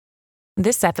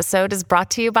This episode is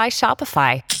brought to you by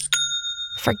Shopify.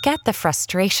 Forget the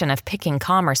frustration of picking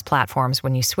commerce platforms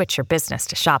when you switch your business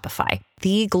to Shopify,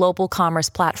 the global commerce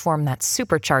platform that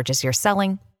supercharges your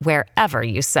selling wherever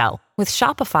you sell. With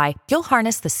Shopify, you'll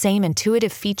harness the same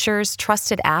intuitive features,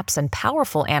 trusted apps, and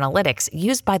powerful analytics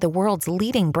used by the world's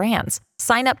leading brands.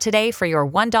 Sign up today for your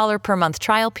 $1 per month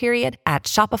trial period at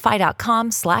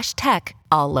shopify.com/tech,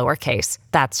 all lowercase.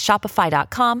 That's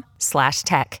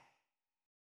shopify.com/tech.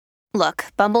 Look,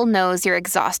 Bumble knows you're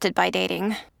exhausted by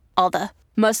dating. All the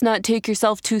must not take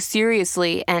yourself too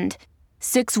seriously and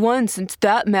 6'1" since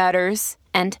that matters.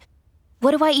 And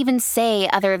what do I even say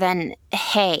other than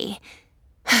hey?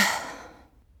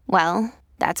 Well,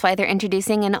 that's why they're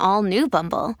introducing an all-new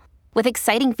Bumble with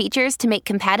exciting features to make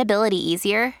compatibility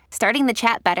easier, starting the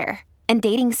chat better, and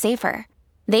dating safer.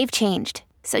 They've changed,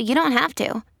 so you don't have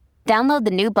to. Download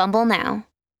the new Bumble now.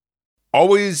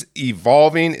 Always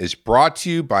Evolving is brought to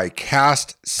you by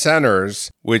Cast Centers,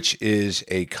 which is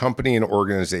a company and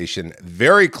organization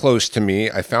very close to me.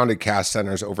 I founded Cast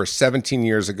Centers over 17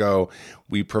 years ago.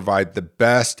 We provide the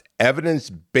best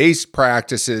evidence-based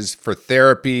practices for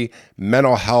therapy,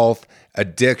 mental health,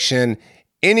 addiction.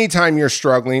 Anytime you're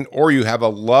struggling or you have a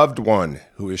loved one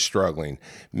who is struggling,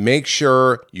 make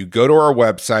sure you go to our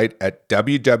website at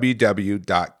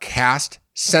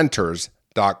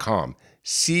www.castcenters.com.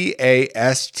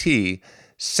 CAST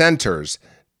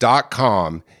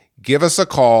centers.com. Give us a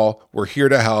call. We're here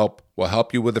to help. We'll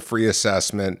help you with a free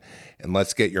assessment, and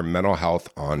let's get your mental health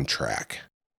on track.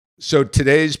 So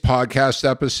today's podcast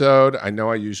episode, I know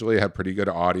I usually have pretty good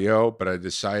audio, but I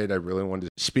decided I really wanted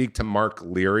to speak to Mark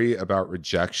Leary about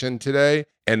rejection today.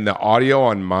 And the audio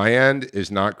on my end is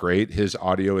not great. His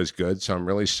audio is good. So I'm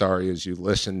really sorry as you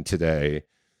listen today.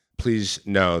 Please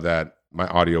know that my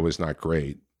audio is not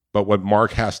great. But what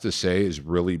Mark has to say is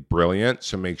really brilliant,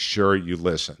 so make sure you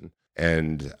listen,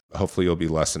 and hopefully you'll be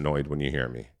less annoyed when you hear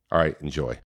me. All right,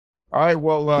 enjoy. All right,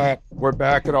 well, we're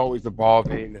back at Always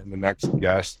Evolving, and the next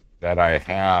guest that I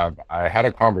had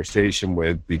a conversation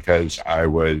with because I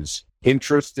was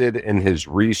interested in his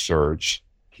research.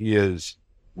 He has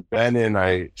been in,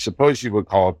 I suppose you would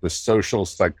call it the social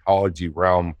psychology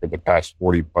realm for the past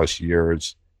 40 plus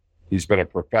years. He's been a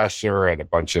professor at a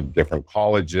bunch of different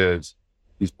colleges.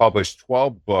 He's published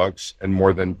 12 books and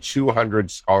more than 200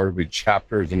 scholarly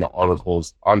chapters and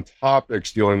articles on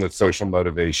topics dealing with social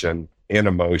motivation and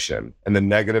emotion and the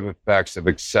negative effects of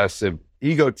excessive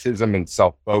egotism and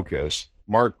self-focus.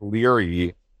 Mark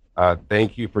Leary,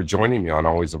 thank you for joining me on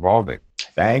Always Evolving.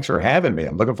 Thanks for having me.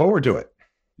 I'm looking forward to it.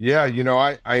 Yeah, you know,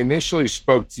 I initially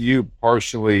spoke to you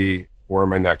partially for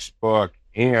my next book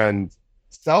and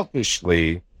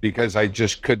selfishly because I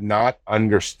just could not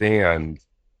understand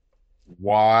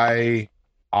why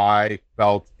I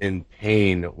felt in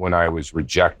pain when I was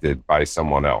rejected by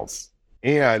someone else,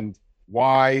 and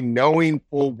why, knowing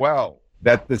full well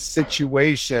that the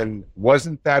situation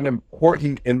wasn't that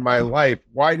important in my life,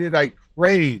 why did I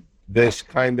crave this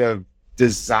kind of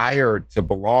desire to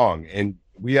belong? And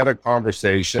we had a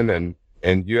conversation,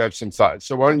 and you have some thoughts.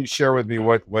 So why don't you share with me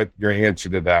what your answer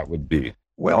to that would be?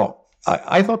 Well,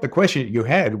 I thought the question you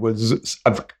had was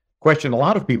a question a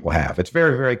lot of people have. It's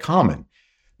very, very common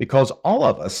because all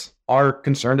of us are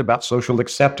concerned about social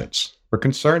acceptance. We're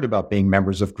concerned about being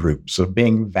members of groups, of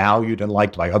being valued and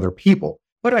liked by other people.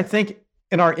 But I think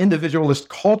in our individualist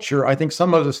culture, I think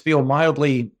some of us feel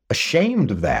mildly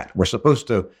ashamed of that. We're supposed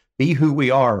to be who we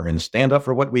are and stand up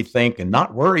for what we think and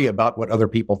not worry about what other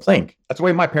people think. That's the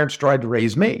way my parents tried to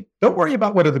raise me. Don't worry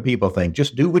about what other people think.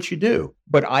 Just do what you do.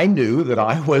 But I knew that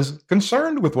I was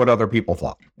concerned with what other people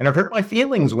thought. And it hurt my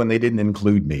feelings when they didn't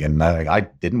include me. And I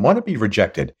didn't want to be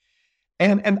rejected.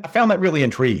 And I found that really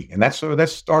intriguing. And that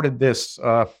started this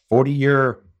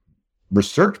 40-year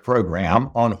research program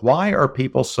on why are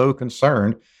people so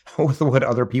concerned with what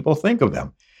other people think of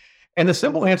them. And the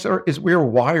simple answer is we're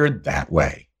wired that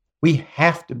way. We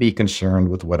have to be concerned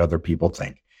with what other people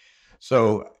think.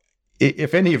 So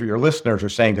if any of your listeners are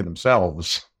saying to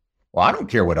themselves, well, I don't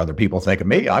care what other people think of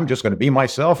me. I'm just going to be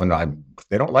myself. And if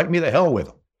they don't like me, the hell with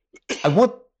them. I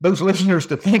want those listeners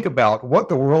to think about what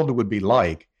the world would be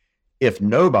like if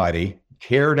nobody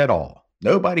cared at all.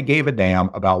 Nobody gave a damn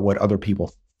about what other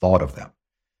people thought of them.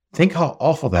 Think how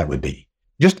awful that would be.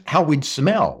 Just how we'd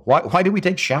smell. Why do we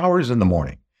take showers in the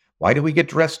morning? Why do we get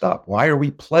dressed up? Why are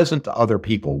we pleasant to other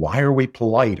people? Why are we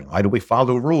polite? Why do we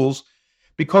follow rules?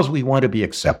 Because we want to be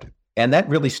accepted. And that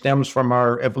really stems from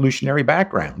our evolutionary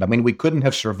background. I mean, we couldn't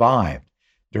have survived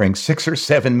during 6 or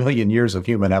 7 million years of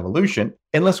human evolution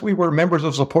unless we were members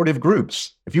of supportive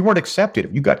groups. If you weren't accepted,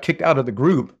 if you got kicked out of the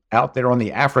group out there on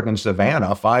the African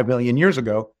savannah 5 million years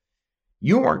ago,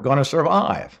 you weren't going to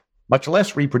survive, much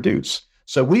less reproduce.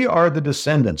 So we are the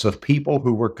descendants of people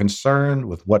who were concerned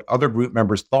with what other group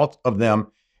members thought of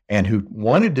them and who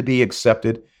wanted to be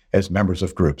accepted as members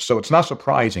of groups. So it's not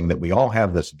surprising that we all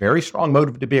have this very strong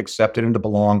motive to be accepted and to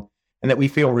belong, and that we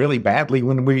feel really badly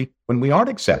when we aren't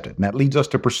accepted. And that leads us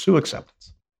to pursue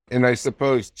acceptance. And I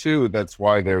suppose, too, that's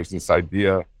why there's this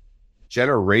idea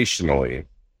generationally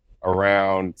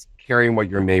around caring what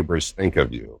your neighbors think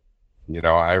of you. You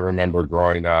know, I remember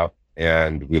growing up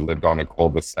and we lived on a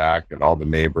cul-de-sac and all the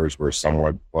neighbors were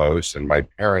somewhat close, and my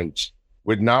parents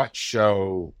would not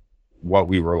show what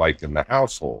we were like in the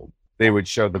household. They would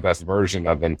show the best version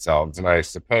of themselves. And I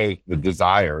suppose the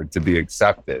desire to be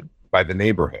accepted by the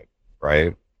neighborhood,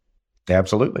 right?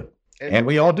 Absolutely. And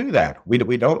we all do that. We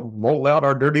don't roll out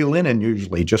our dirty linen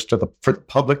usually just for the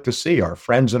public to see, our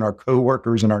friends and our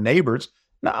coworkers and our neighbors.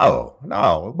 No.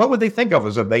 What would they think of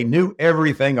us if they knew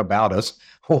everything about us?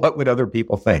 What would other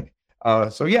people think?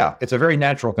 So yeah, it's a very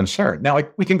natural concern. Now,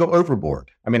 we can go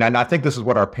overboard. I mean, and I think this is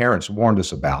what our parents warned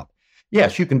us about.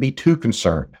 Yes, you can be too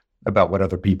concerned about what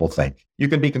other people think. You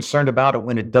can be concerned about it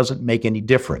when it doesn't make any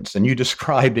difference. And you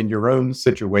described in your own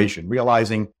situation,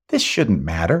 realizing this shouldn't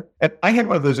matter. And I had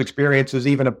one of those experiences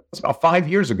even about 5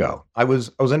 years ago. I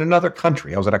was in another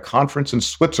country. I was at a conference in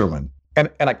Switzerland, and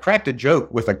I cracked a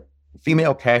joke with a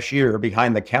female cashier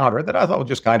behind the counter that I thought was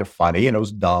just kind of funny, and it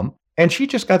was dumb. And she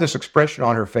just got this expression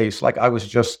on her face like I was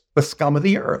just the scum of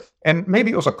the earth. And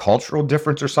maybe it was a cultural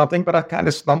difference or something, but I kind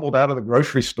of stumbled out of the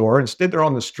grocery store and stood there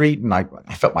on the street, and I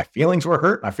felt my feelings were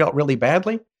hurt, and I felt really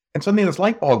badly. And suddenly this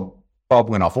light bulb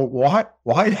went off. Well,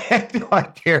 why the heck do I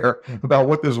care about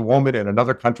what this woman in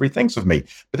another country thinks of me?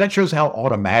 But that shows how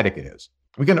automatic it is.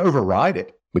 We can override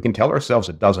it. We can tell ourselves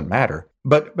it doesn't matter.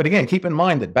 But again, keep in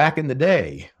mind that back in the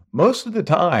day, most of the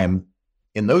time,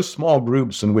 in those small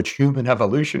groups in which human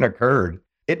evolution occurred,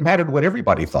 it mattered what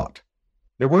everybody thought.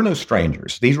 There were no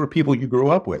strangers. These were people you grew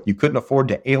up with. You couldn't afford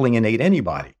to alienate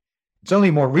anybody. It's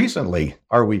only more recently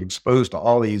are we exposed to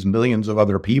all these millions of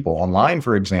other people online,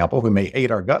 for example, who may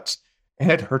hate our guts,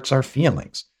 and it hurts our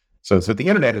feelings. So the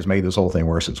internet has made this whole thing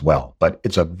worse as well, but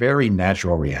it's a very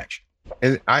natural reaction.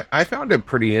 And I found it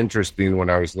pretty interesting when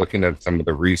I was looking at some of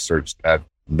the research that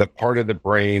the part of the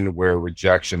brain where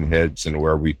rejection hits and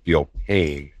where we feel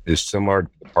pain is similar to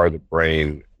the part of the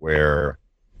brain where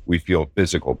we feel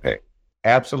physical pain.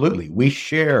 Absolutely. We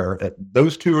share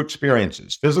those two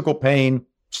experiences, physical pain,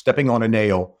 stepping on a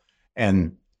nail,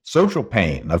 and social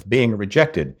pain of being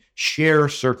rejected, share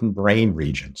certain brain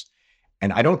regions.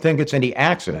 And I don't think it's any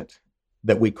accident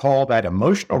that we call that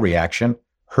emotional reaction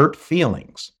hurt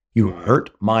feelings. You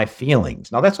hurt my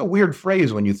feelings. Now, that's a weird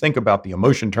phrase when you think about the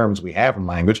emotion terms we have in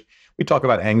language. We talk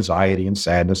about anxiety and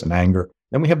sadness and anger.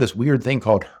 Then we have this weird thing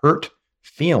called hurt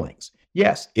feelings.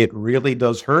 Yes, it really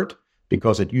does hurt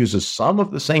because it uses some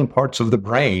of the same parts of the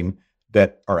brain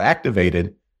that are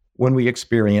activated when we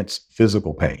experience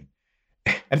physical pain.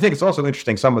 I think it's also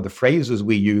interesting, some of the phrases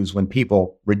we use when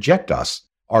people reject us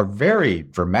are very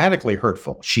dramatically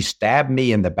hurtful. She stabbed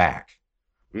me in the back.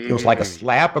 It was like a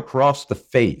slap across the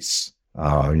face.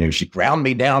 She ground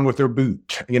me down with her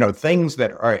boot. Things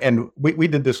that are, and we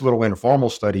did this little informal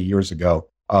study years ago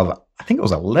of, I think it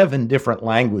was 11 different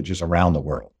languages around the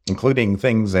world, including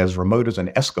things as remote as an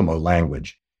Eskimo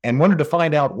language, and wanted to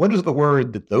find out what is the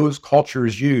word that those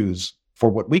cultures use for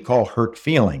what we call hurt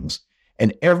feelings.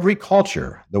 And every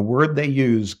culture, the word they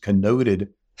use connoted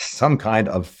some kind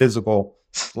of physical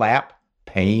slap,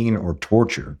 pain, or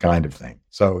torture kind of thing.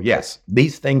 So yes,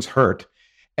 these things hurt,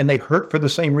 and they hurt for the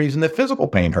same reason that physical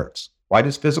pain hurts. Why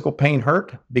does physical pain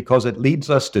hurt? Because it leads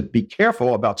us to be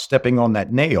careful about stepping on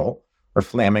that nail or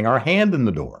slamming our hand in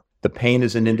the door. The pain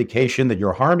is an indication that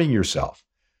you're harming yourself.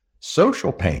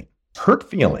 Social pain, hurt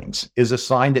feelings, is a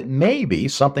sign that maybe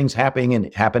something's happening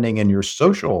in your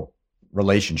social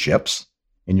relationships,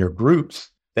 in your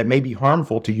groups, that may be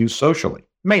harmful to you socially.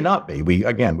 May not be. We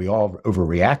all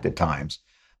overreact at times.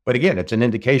 But again, it's an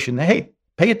indication that, hey,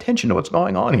 pay attention to what's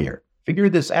going on here. Figure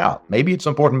this out. Maybe it's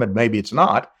important, but maybe it's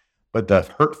not. But the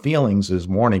hurt feelings is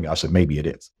warning us that maybe it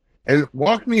is. And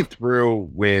walk me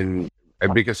through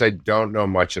because I don't know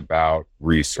much about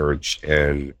research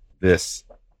in this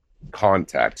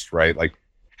context, right? Like,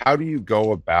 how do you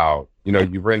go about,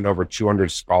 you've written over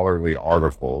 200 scholarly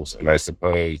articles, and I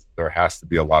suppose there has to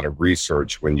be a lot of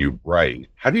research when you write.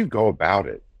 How do you go about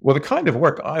it? Well, the kind of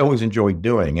work I always enjoyed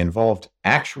doing involved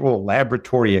actual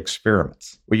laboratory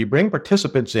experiments where you bring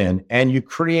participants in and you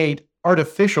create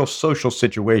artificial social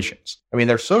situations. I mean,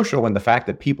 they're social in the fact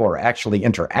that people are actually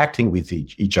interacting with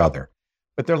each other,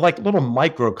 but they're like little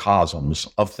microcosms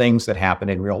of things that happen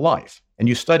in real life. And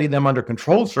you study them under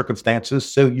controlled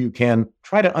circumstances so you can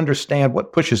try to understand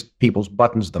what pushes people's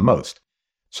buttons the most.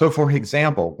 So, for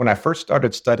example, when I first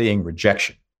started studying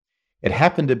rejection, it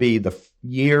happened to be the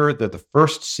year that the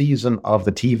first season of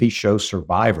the TV show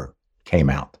Survivor came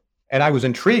out. And I was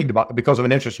intrigued because of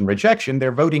an interest in rejection.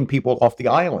 They're voting people off the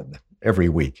island every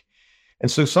week. And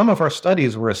so some of our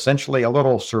studies were essentially a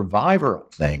little Survivor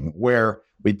thing where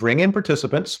we'd bring in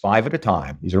participants 5 at a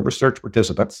time. These are research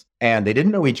participants, and they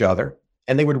didn't know each other,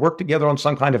 and they would work together on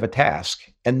some kind of a task.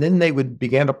 And then they would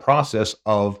begin a process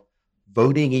of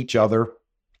voting each other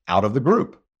out of the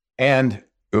group. And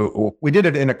we did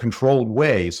it in a controlled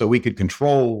way so we could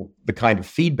control the kind of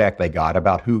feedback they got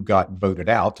about who got voted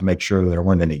out to make sure there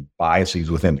weren't any biases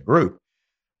within the group.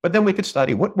 But then we could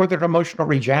study what were their emotional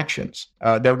reactions,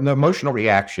 their emotional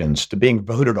reactions to being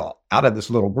voted out of this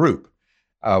little group.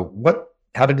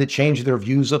 How did it change their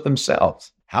views of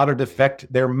themselves? How did it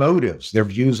affect their motives, their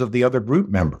views of the other group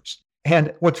members?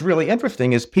 And what's really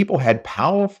interesting is people had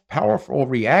powerful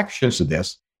reactions to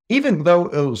this, even though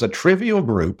it was a trivial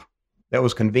group that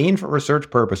was convened for research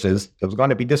purposes, that was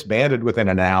going to be disbanded within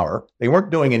an hour. They weren't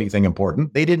doing anything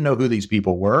important. They didn't know who these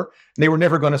people were, and they were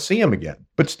never going to see them again.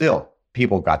 But still,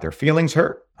 people got their feelings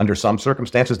hurt. Under some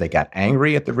circumstances, they got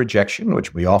angry at the rejection,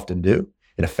 which we often do.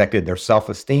 It affected their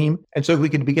self-esteem. And so we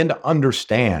could begin to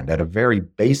understand at a very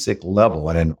basic level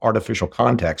and in artificial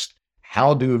context,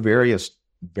 how do various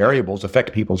variables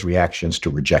affect people's reactions to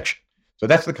rejection? So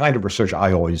that's the kind of research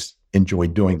I always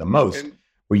enjoyed doing the most,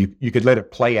 where you could let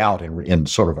it play out in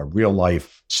sort of a real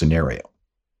life scenario.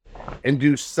 And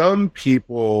do some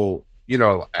people,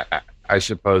 I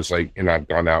suppose, I've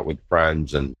gone out with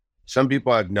friends, and some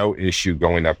people have no issue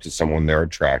going up to someone they're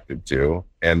attracted to.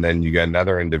 And then you get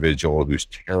another individual who's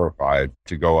terrified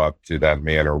to go up to that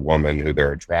man or woman who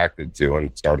they're attracted to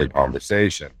and start a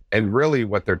conversation. And really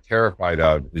what they're terrified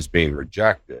of is being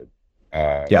rejected.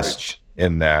 Yes. Which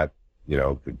in that,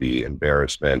 could be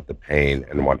embarrassment, the pain,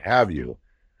 and what have you.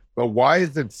 But why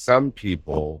is it some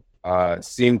people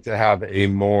seem to have a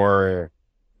more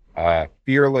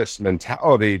fearless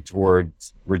mentality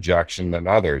towards rejection than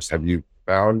others? Have you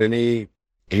found any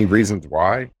reasons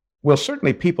why? Well,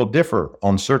 certainly people differ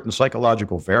on certain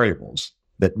psychological variables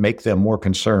that make them more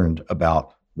concerned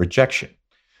about rejection.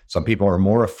 Some people are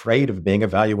more afraid of being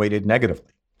evaluated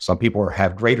negatively. Some people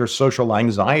have greater social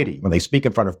anxiety when they speak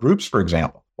in front of groups, for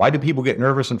example. Why do people get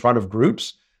nervous in front of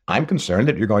groups? I'm concerned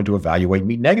that you're going to evaluate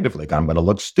me negatively. I'm going to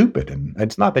look stupid. And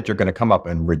it's not that you're going to come up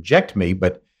and reject me,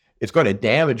 but it's going to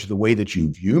damage the way that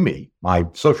you view me. My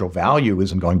social value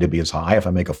isn't going to be as high if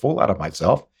I make a fool out of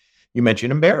myself. You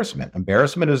mentioned embarrassment.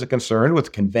 Embarrassment is a concern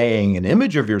with conveying an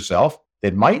image of yourself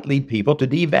that might lead people to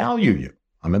devalue you.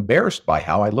 I'm embarrassed by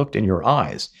how I looked in your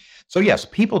eyes. So yes,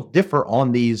 people differ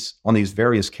on these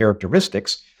various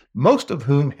characteristics, most of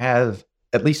whom have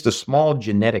at least a small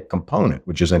genetic component,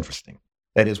 which is interesting.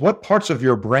 That is, what parts of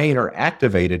your brain are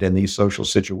activated in these social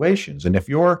situations? And if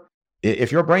your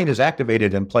brain is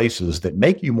activated in places that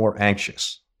make you more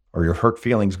anxious, or your hurt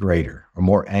feelings greater, or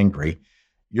more angry,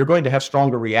 you're going to have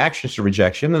stronger reactions to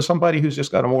rejection than somebody who's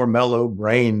just got a more mellow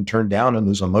brain turned down in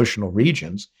those emotional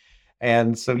regions.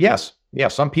 And so, yes,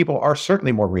 some people are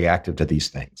certainly more reactive to these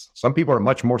things. Some people are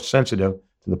much more sensitive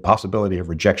to the possibility of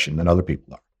rejection than other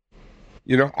people are.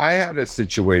 I had a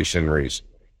situation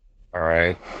recently, all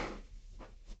right?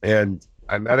 And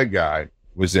I met a guy,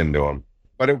 was into him,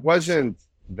 but it wasn't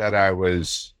that I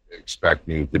was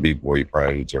expecting to be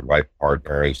boyfriends or life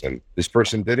partners. And this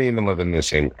person didn't even live in the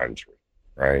same country,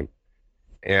 right?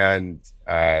 And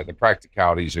the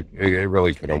practicalities, it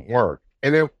really couldn't work.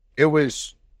 And it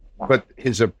was, but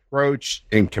his approach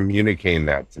in communicating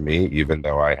that to me, even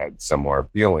though I had similar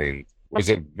feelings,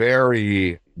 was a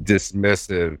very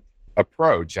dismissive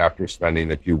approach after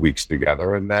spending a few weeks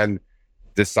together, and then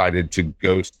decided to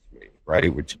ghost me,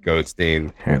 right? Which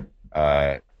ghosting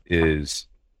is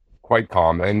quite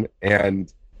common.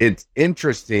 And it's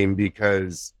interesting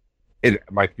because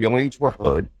my feelings were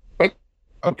hurt, but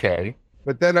okay.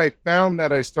 But then I found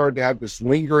that I started to have this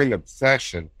lingering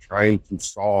obsession trying to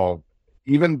solve,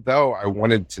 even though I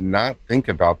wanted to not think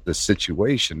about the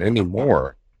situation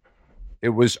anymore. It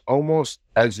was almost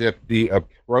as if the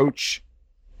approach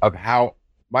of how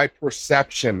my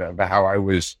perception of how I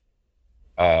was,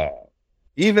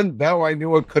 even though I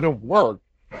knew it couldn't work,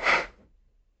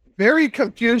 very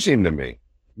confusing to me,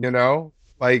 and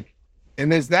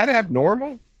is that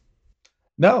abnormal?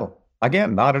 No,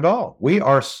 again, not at all. We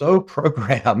are so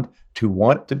programmed to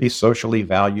want to be socially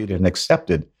valued and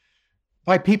accepted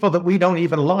by people that we don't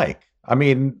even like. I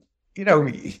mean,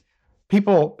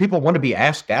 people want to be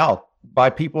asked out by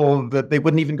people that they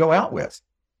wouldn't even go out with.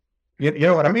 You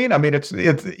know what I mean? I mean, it's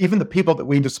even the people that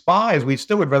we despise, we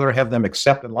still would rather have them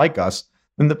accept and like us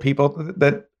than the people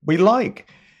that we like.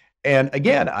 And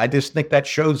again, I just think that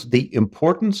shows the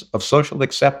importance of social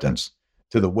acceptance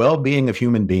to the well-being of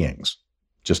human beings,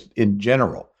 just in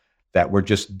general, that we're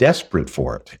just desperate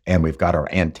for it. And we've got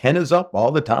our antennas up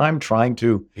all the time trying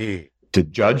to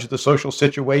judge the social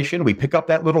situation. We pick up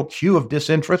that little cue of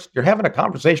disinterest. You're having a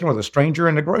conversation with a stranger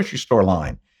in the grocery store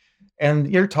line,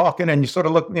 and you're talking and you sort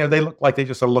of look, they look like they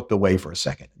just sort of looked away for a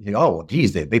second. You go, oh,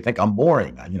 geez, they think I'm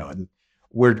boring. And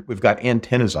we've got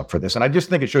antennas up for this. And I just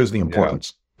think it shows the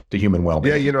importance to human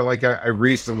well-being. Yeah, like I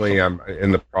recently, I'm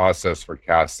in the process for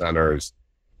Cast Centers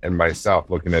and myself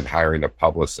looking at hiring a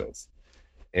publicist.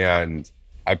 And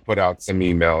I put out some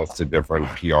emails to different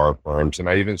PR firms, and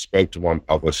I even spoke to one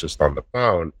publicist on the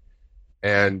phone,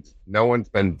 and no one's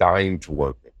been dying to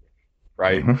work with me,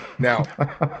 right?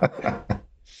 Mm-hmm.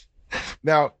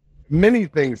 Now, many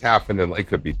things happen, and it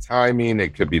could be timing,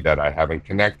 it could be that I haven't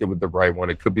connected with the right one,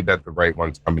 it could be that the right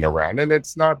one's coming around, and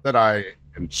it's not that I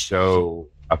am so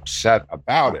upset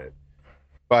about it,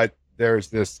 but there's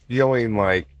this feeling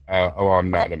like,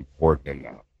 I'm not important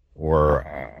enough,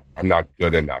 or I'm not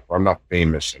good enough, or I'm not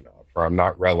famous enough, or I'm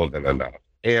not relevant enough.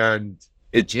 And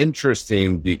it's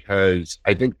interesting because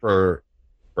I think for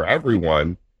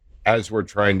everyone, as we're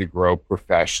trying to grow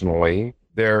professionally,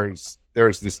 there's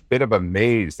this bit of a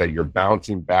maze that you're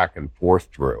bouncing back and forth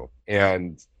through.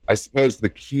 And I suppose the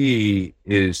key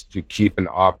is to keep an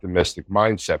optimistic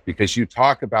mindset, because you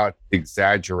talk about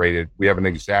we have an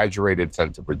exaggerated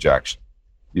sense of rejection.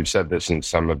 You've said this in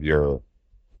some of your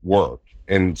work.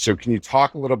 And so can you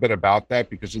talk a little bit about that?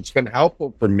 Because it's been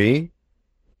helpful for me.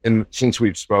 And since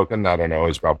we've spoken, I don't know, it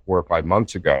was about 4 or 5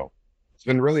 months ago, it's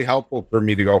been really helpful for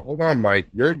me to go, hold on, Mike,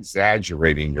 you're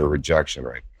exaggerating your rejection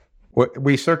rate. Well,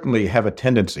 we certainly have a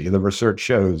tendency, the research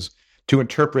shows, to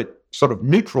interpret sort of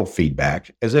neutral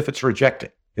feedback as if it's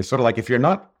rejecting. It's sort of like, if you're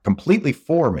not completely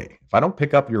for me, if I don't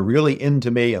pick up you're really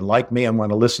into me and like me and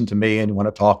want to listen to me and you want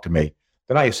to talk to me,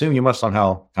 then I assume you must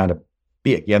somehow kind of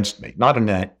be against me, not in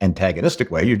an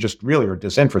antagonistic way. You just really are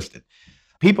disinterested.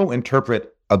 People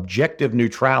interpret objective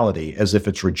neutrality as if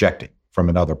it's rejecting from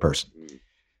another person.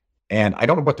 And I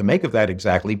don't know what to make of that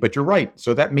exactly, but you're right.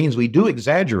 So that means we do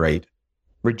exaggerate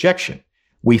rejection.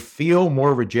 We feel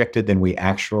more rejected than we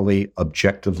actually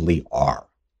objectively are.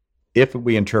 If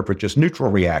we interpret just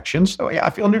neutral reactions, so yeah, I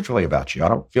feel neutrally about you. I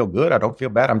don't feel good. I don't feel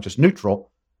bad. I'm just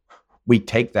neutral. We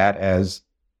take that as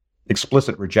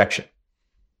explicit rejection,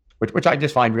 which I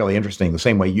just find really interesting, the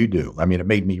same way you do. I mean, it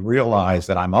made me realize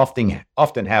that I'm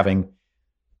often having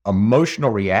emotional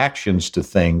reactions to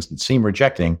things that seem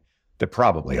rejecting that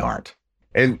probably aren't.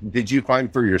 And did you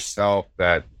find for yourself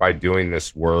that by doing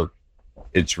this work,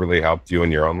 it's really helped you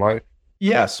in your own life?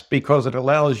 Yes, because it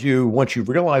allows you, once you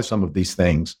realize some of these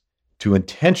things, to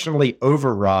intentionally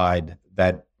override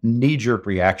that knee-jerk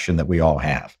reaction that we all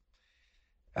have.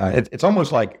 It's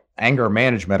almost like anger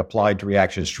management applied to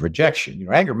reactions to rejection.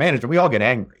 Anger management, we all get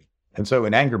angry. And so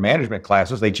in anger management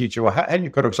classes, they teach you, well, how do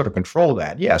you sort of control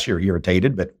that? Yes, you're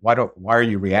irritated, but why are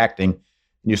you reacting?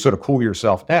 And you sort of cool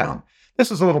yourself down. This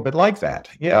is a little bit like that.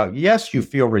 Yeah, yes, you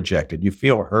feel rejected, you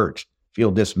feel hurt, feel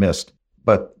dismissed,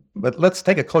 but let's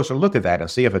take a closer look at that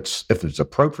and see if it's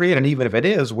appropriate, and even if it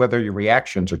is, whether your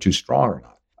reactions are too strong or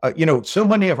not. So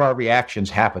many of our reactions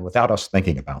happen without us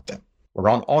thinking about them. We're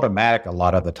on automatic a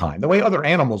lot of the time, the way other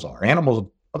animals are.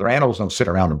 Other animals don't sit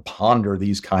around and ponder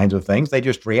these kinds of things. They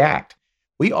just react.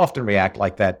 We often react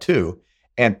like that too.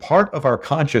 And part of our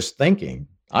conscious thinking,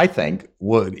 I think,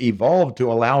 would evolve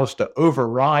to allow us to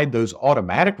override those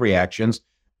automatic reactions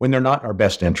when they're not in our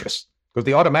best interest. Because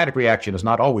the automatic reaction is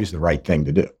not always the right thing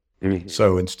to do. Mm-hmm.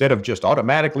 So instead of just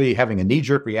automatically having a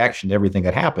knee-jerk reaction to everything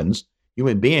that happens,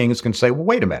 human beings can say, well,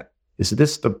 wait a minute. Is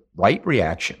this the right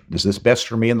reaction? Is this best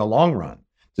for me in the long run?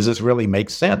 Does this really make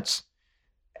sense?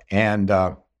 And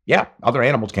other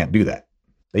animals can't do that.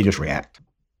 They just react.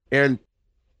 And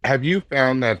have you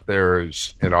found that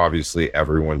and obviously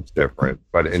everyone's different,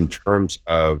 but in terms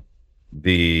of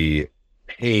the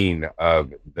pain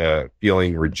of the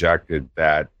feeling rejected,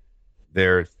 that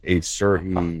there's a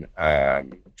certain,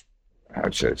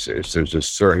 there's a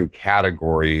certain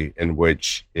category in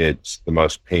which it's the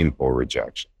most painful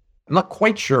rejection? I'm not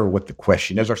quite sure what the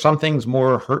question is. Are some things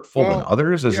more hurtful than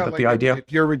others? Is that the idea?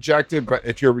 If you're rejected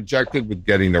with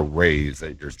getting a raise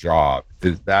at your job,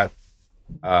 is that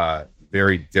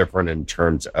very different in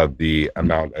terms of the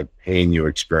amount of pain you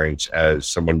experience as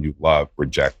someone you love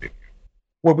rejecting you?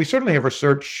 Well, we certainly have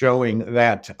research showing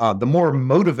that the more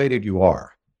motivated you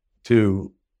are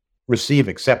to receive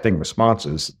accepting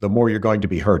responses, the more you're going to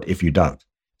be hurt if you don't.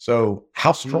 So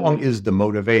how strong is the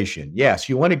motivation? Yes,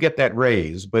 you want to get that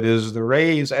raise, but is the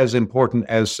raise as important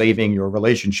as saving your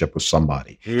relationship with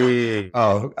somebody?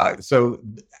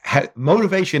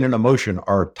 Motivation and emotion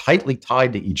are tightly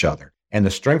tied to each other. And the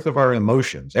strength of our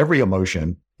emotions, every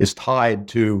emotion, is tied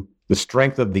to the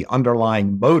strength of the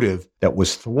underlying motive that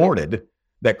was thwarted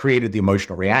that created the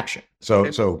emotional reaction.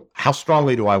 So how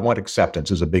strongly do I want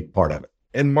acceptance is a big part of it.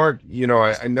 And Mark,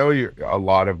 I know a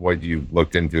lot of what you've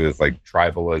looked into is like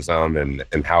tribalism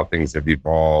and how things have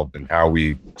evolved and how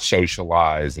we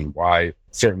socialize and why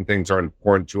certain things are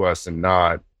important to us and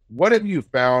not. What have you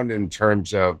found in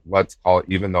terms of, let's call it,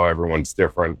 even though everyone's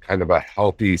different, kind of a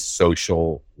healthy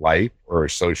social life or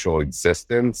social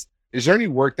existence? Is there any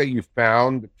work that you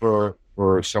found for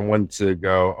someone to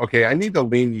go, okay, I need to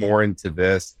lean more into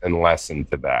this and less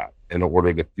into that in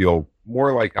order to feel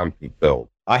more like I'm fulfilled?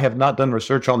 I have not done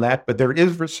research on that, but there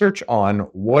is research on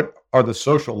what are the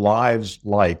social lives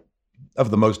like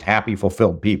of the most happy,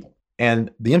 fulfilled people.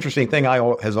 And the interesting thing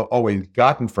has always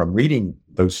gotten from reading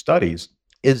those studies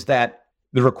is that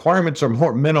the requirements are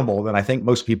more minimal than I think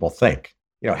most people think.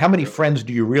 How many friends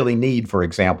do you really need, for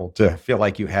example, to feel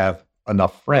like you have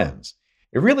enough friends?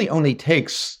 It really only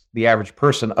takes the average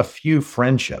person a few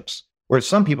friendships. Whereas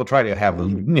some people try to have,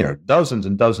 dozens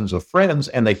and dozens of friends,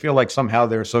 and they feel like somehow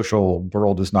their social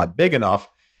world is not big enough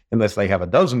unless they have a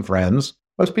dozen friends.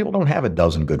 Most people don't have a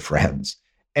dozen good friends.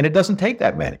 And it doesn't take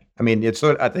that many. I mean,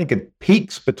 I think it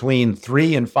peaks between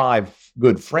 3 and 5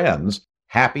 good friends.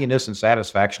 Happiness and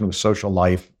satisfaction with social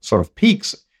life sort of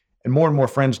peaks, and more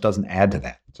friends doesn't add to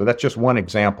that. So that's just one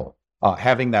example.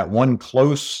 Having that one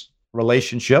close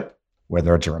relationship,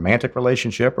 whether it's a romantic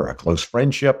relationship or a close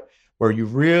friendship, where you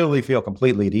really feel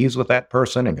completely at ease with that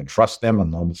person and can trust them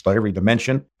in almost every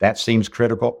dimension, that seems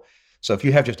critical. So if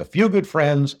you have just a few good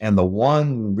friends and the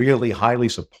one really highly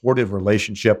supportive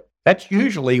relationship, that's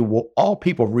usually all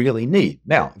people really need.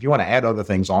 Now, if you want to add other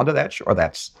things onto that, sure,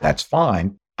 that's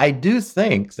fine. I do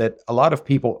think that a lot of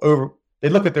people they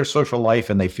look at their social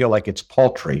life and they feel like it's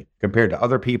paltry compared to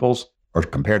other people's or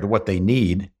compared to what they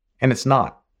need, and it's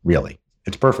not really.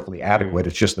 It's perfectly adequate.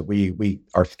 It's just that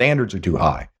our standards are too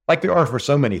high. Like there are for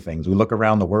so many things. We look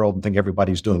around the world and think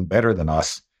everybody's doing better than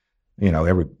us.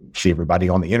 See everybody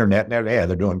on the internet, and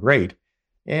they're doing great.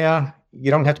 Yeah, you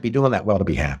don't have to be doing that well to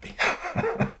be happy.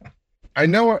 I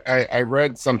know I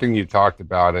read something you talked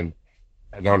about, and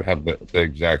I don't have the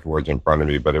exact words in front of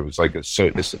me, but it was like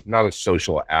it's not a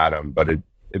social atom, but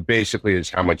it basically is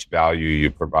how much value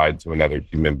you provide to another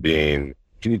human being.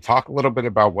 Can you talk a little bit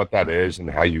about what that is and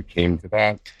how you came to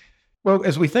that? Well,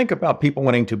 as we think about people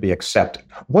wanting to be accepted,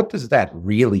 what does that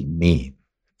really mean?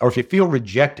 Or if you feel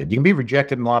rejected, you can be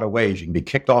rejected in a lot of ways. You can be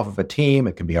kicked off of a team.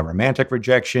 It can be a romantic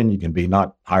rejection. You can be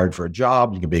not hired for a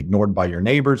job. You can be ignored by your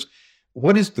neighbors.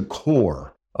 What is the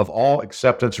core of all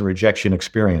acceptance and rejection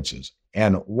experiences?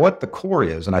 And what the core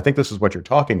is, and I think this is what you're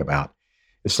talking about,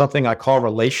 is something I call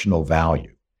relational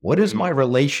value. What is my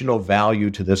relational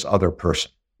value to this other person?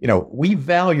 We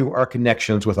value our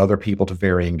connections with other people to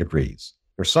varying degrees.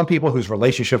 There's some people whose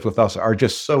relationships with us are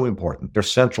just so important. They're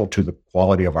central to the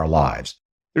quality of our lives.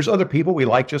 There's other people we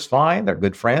like just fine. They're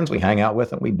good friends. We hang out with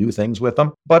them. We do things with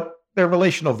them. But their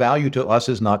relational value to us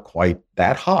is not quite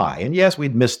that high. And yes,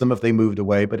 we'd miss them if they moved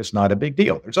away, but it's not a big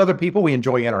deal. There's other people we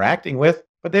enjoy interacting with,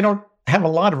 but they don't have a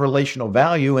lot of relational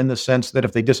value in the sense that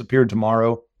if they disappeared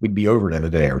tomorrow, we'd be over it in a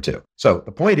day or two. So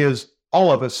the point is,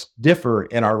 all of us differ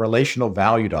in our relational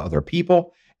value to other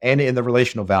people and in the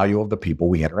relational value of the people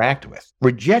we interact with.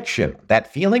 Rejection,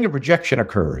 that feeling of rejection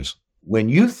occurs when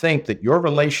you think that your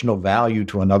relational value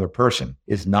to another person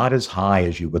is not as high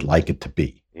as you would like it to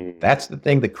be. That's the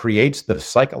thing that creates the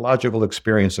psychological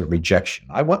experience of rejection.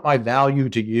 I want my value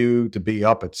to you to be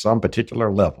up at some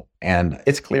particular level. And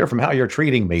it's clear from how you're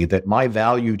treating me that my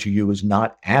value to you is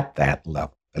not at that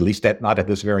level, at least not at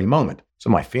this very moment. So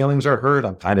my feelings are hurt.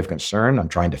 I'm kind of concerned. I'm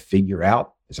trying to figure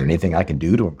out, is there anything I can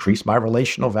do to increase my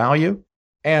relational value?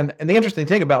 And the interesting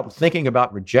thing about thinking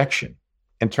about rejection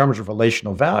in terms of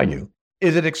relational value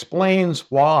is it explains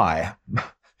why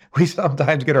we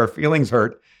sometimes get our feelings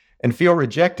hurt and feel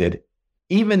rejected,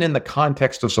 even in the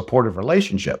context of supportive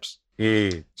relationships.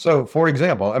 So, for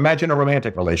example, imagine a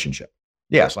romantic relationship.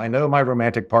 Yes, I know my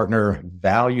romantic partner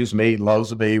values me,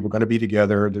 loves me. We're going to be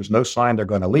together. There's no sign they're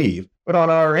going to leave. But on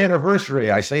our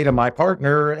anniversary, I say to my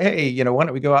partner, hey, why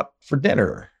don't we go out for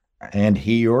dinner? And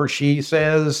he or she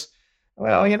says,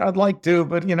 well, I'd like to,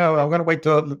 but, I'm going to wait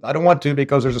till I don't want to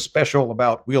because there's a special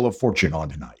about Wheel of Fortune on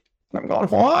tonight. And I'm going,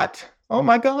 what? Oh,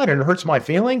 my God. And it hurts my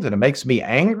feelings and it makes me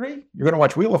angry. You're going to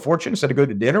watch Wheel of Fortune instead of go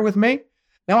to dinner with me?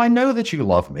 Now, I know that you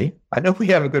love me. I know we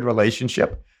have a good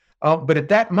relationship. But at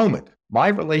that moment, my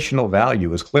relational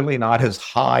value is clearly not as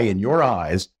high in your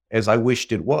eyes as I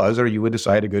wished it was, or you would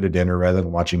decide to go to dinner rather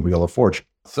than watching Wheel of Fortune.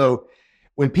 So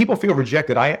when people feel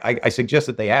rejected, I suggest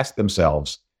that they ask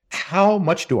themselves, how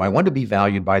much do I want to be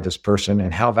valued by this person,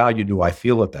 and how valued do I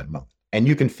feel at that moment? And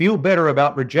you can feel better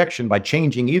about rejection by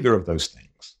changing either of those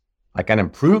things. I can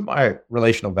improve my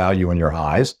relational value in your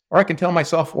eyes, or I can tell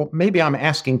myself, well, maybe I'm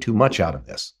asking too much out of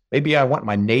this. Maybe I want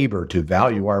my neighbor to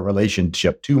value our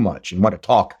relationship too much and want to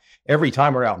talk every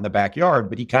time we're out in the backyard,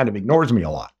 but he kind of ignores me a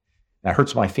lot. That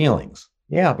hurts my feelings.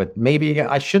 Yeah, but maybe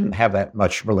I shouldn't have that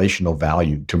much relational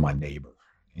value to my neighbor.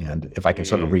 And if I can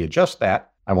sort of readjust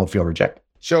that, I won't feel rejected.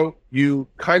 So you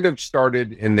kind of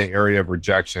started in the area of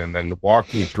rejection, and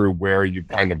walk me through where you've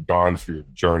kind of gone through your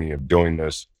journey of doing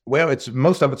this. Well,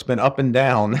 most of it's been up and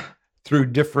down through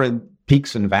different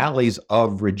peaks and valleys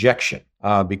of rejection,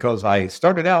 because I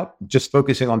started out just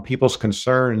focusing on people's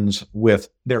concerns with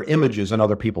their images in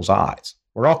other people's eyes.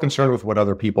 We're all concerned with what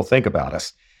other people think about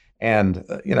us. And,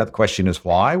 the question is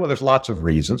why? Well, there's lots of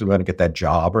reasons. We want to get that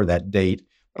job or that date.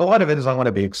 But a lot of it is I want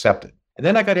to be accepted. And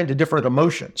then I got into different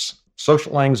emotions.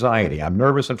 Social anxiety. I'm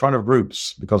nervous in front of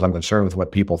groups because I'm concerned with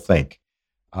what people think.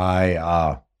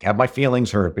 I have my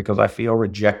feelings hurt because I feel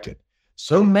rejected.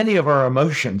 So many of our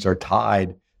emotions are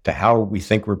tied to how we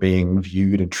think we're being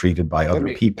viewed and treated by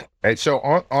other people. And so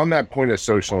on that point of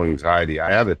social anxiety,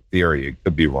 I have a theory. It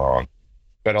could be wrong.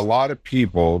 But a lot of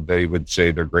people, they would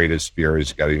say their greatest fear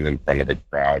is getting in front of a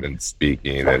crowd and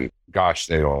speaking, and gosh,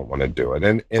 they don't want to do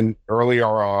it. And earlier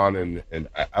on, and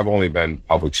I've only been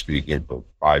public speaking for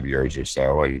 5 years or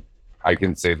so, and I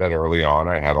can say that early on,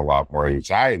 I had a lot more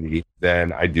anxiety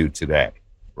than I do today,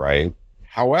 right?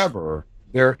 However,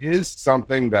 there is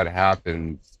something that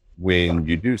happens when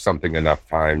you do something enough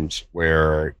times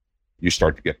where you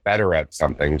start to get better at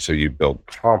something, so you build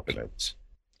confidence.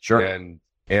 Sure.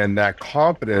 And that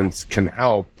confidence can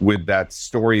help with that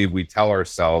story we tell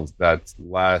ourselves that's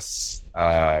less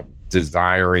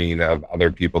desiring of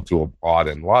other people to applaud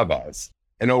and love us.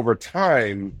 And over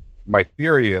time, my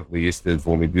theory at least is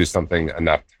when we do something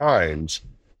enough times,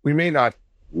 we may not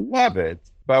love it,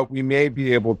 but we may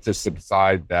be able to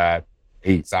subside that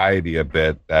anxiety a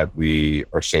bit that we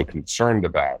are so concerned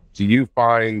about. Do you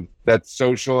find that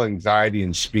social anxiety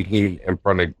and speaking in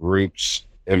front of groups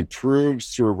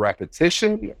improves through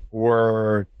repetition,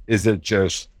 or is it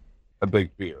just a big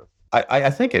fear? I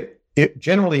think it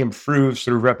generally improves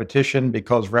through repetition,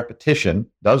 because repetition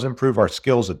does improve our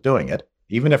skills at doing it.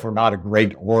 Even if we're not a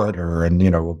great orator and,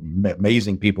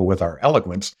 amazing people with our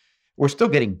eloquence, we're still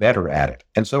getting better at it.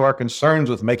 And so our concerns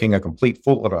with making a complete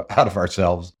fool out of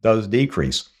ourselves does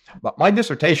decrease. But my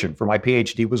dissertation for my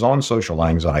PhD was on social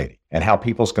anxiety and how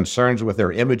people's concerns with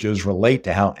their images relate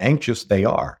to how anxious they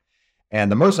are. And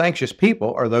the most anxious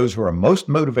people are those who are most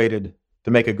motivated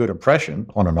to make a good impression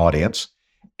on an audience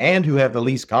and who have the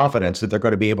least confidence that they're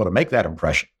going to be able to make that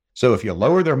impression. So if you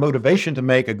lower their motivation to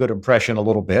make a good impression a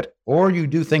little bit, or you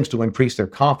do things to increase their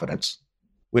confidence,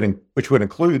 which would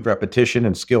include repetition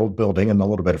and skill building and a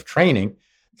little bit of training,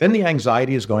 then the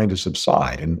anxiety is going to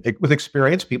subside. And with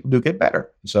experience, people do get better.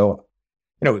 So,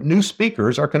 new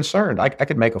speakers are concerned. I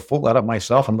could make a fool out of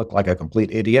myself and look like a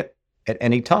complete idiot at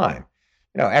any time.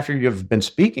 After you've been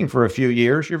speaking for a few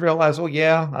years, you realize, oh,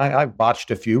 yeah, I've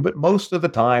botched a few, but most of the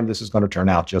time, this is going to turn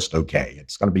out just okay.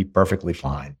 It's going to be perfectly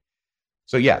fine.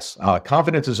 So yes,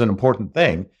 confidence is an important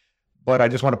thing, but I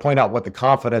just want to point out what the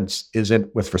confidence is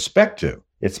in with respect to.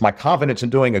 It's my confidence in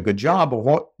doing a good job,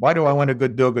 but why do I want to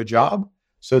do a good job?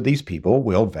 So these people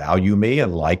will value me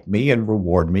and like me and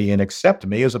reward me and accept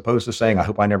me, as opposed to saying, I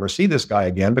hope I never see this guy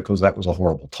again because that was a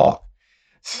horrible talk.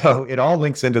 So it all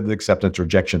links into the acceptance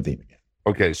rejection theme again.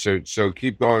 Okay, so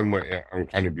keep going on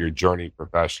kind of your journey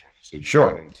professionally. So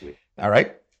sure. All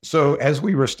right. So as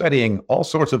we were studying all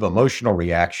sorts of emotional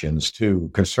reactions to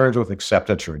concerns with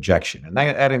acceptance or rejection, and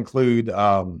that include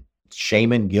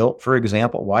shame and guilt, for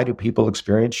example. Why do people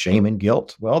experience shame and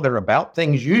guilt? Well, they're about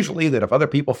things usually that if other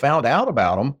people found out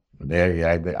about them,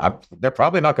 they're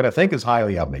probably not going to think as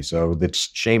highly of me. So that's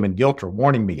shame and guilt are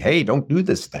warning me, hey, don't do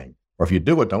this thing. Or if you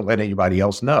do it, don't let anybody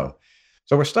else know.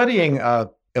 So we're studying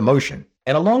emotion.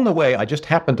 And along the way, I just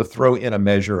happened to throw in a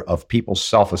measure of people's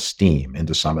self-esteem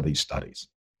into some of these studies.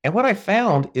 And what I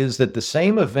found is that the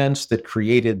same events that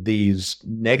created these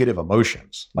negative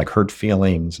emotions, like hurt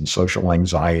feelings and social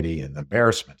anxiety and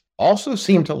embarrassment, also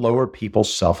seem to lower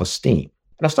people's self-esteem.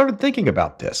 And I started thinking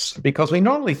about this because we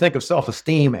normally think of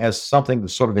self-esteem as something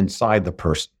that's sort of inside the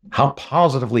person. How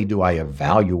positively do I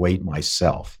evaluate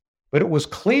myself? But it was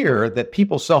clear that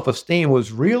people's self-esteem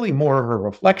was really more of a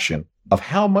reflection of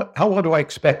how well do I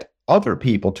expect other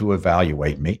people to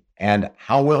evaluate me, and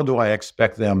how well do I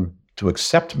expect them to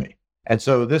accept me. And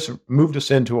so this moved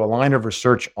us into a line of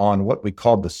research on what we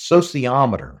called the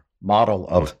sociometer model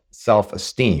of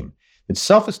self-esteem. And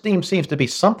self-esteem seems to be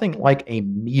something like a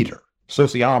meter.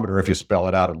 Sociometer, if you spell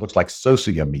it out, it looks like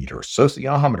sociometer.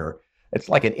 Sociometer, it's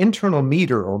like an internal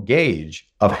meter or gauge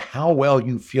of how well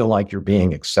you feel like you're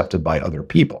being accepted by other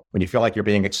people. When you feel like you're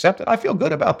being accepted, I feel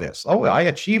good about this. Oh, I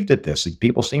achieved at this.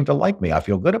 People seem to like me. I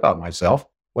feel good about myself.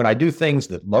 When I do things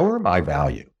that lower my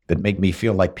value, that make me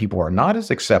feel like people are not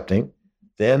as accepting,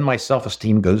 then my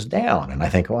self-esteem goes down. And I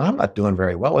think, well, I'm not doing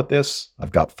very well at this.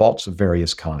 I've got faults of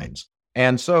various kinds.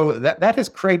 And so that has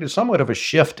created somewhat of a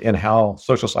shift in how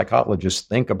social psychologists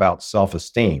think about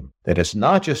self-esteem, that it's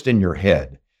not just in your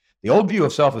head. The old view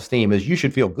of self-esteem is you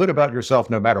should feel good about yourself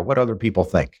no matter what other people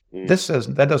think. This says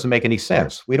that doesn't make any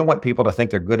sense. We don't want people to think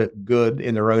they're good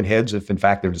in their own heads if in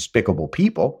fact they're despicable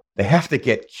people. They have to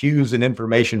get cues and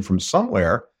information from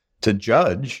somewhere to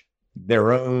judge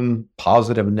their own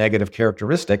positive and negative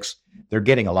characteristics. They're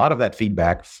getting a lot of that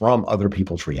feedback from other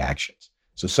people's reactions.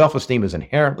 So self-esteem is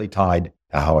inherently tied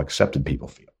to how accepted people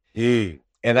feel.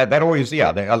 And that always,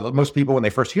 most people, when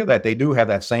they first hear that, they do have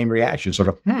that same reaction, sort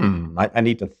of, I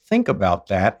need to think about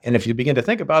that. And if you begin to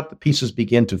think about it, the pieces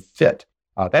begin to fit.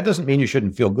 That doesn't mean you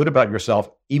shouldn't feel good about yourself,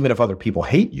 even if other people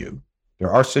hate you. There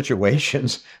are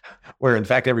situations where, in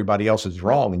fact, everybody else is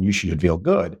wrong and you should feel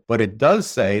good. But it does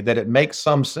say that it makes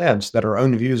some sense that our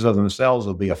own views of themselves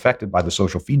will be affected by the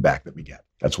social feedback that we get.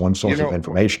 That's one source of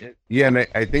information. Yeah, and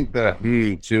I think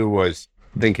the too was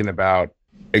thinking about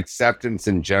acceptance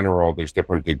in general. There's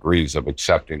different degrees of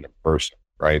accepting a person,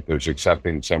 right? There's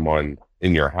accepting someone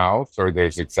in your house, or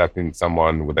there's accepting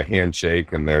someone with a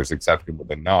handshake, and there's accepting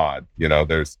with a nod.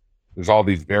 There's all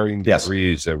these varying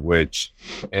degrees of which,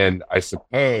 and I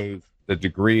suppose the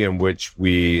degree in which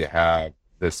we have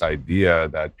this idea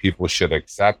that people should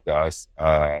accept us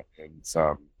in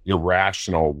some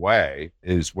irrational way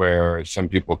is where some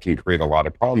people can create a lot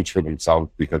of problems for themselves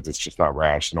because it's just not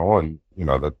rational. And,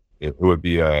 that it would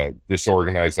be a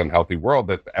disorganized, unhealthy world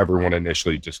that everyone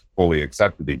initially just fully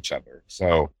accepted each other.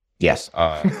 So, yes,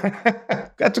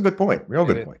 that's a good point. Real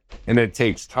good point. And it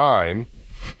takes time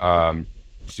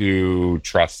to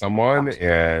trust someone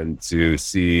and to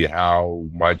see how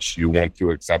much you want to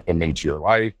accept them into your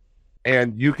life.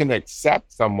 And you can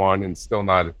accept someone and still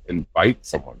not invite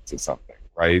someone to something,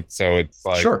 right? So it's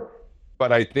like, sure.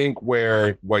 But I think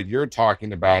what you're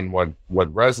talking about and what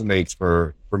resonates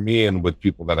for me and with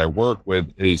people that I work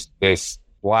with is this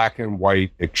black and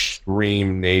white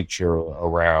extreme nature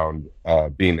around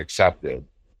being accepted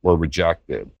or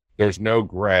rejected. There's no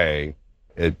gray.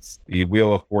 It's the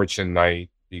Wheel of Fortune night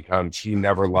becomes he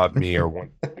never loved me or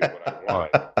wanted to do what I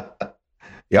want.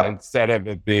 Yeah. Instead of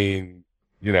it being,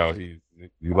 he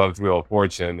loves Wheel of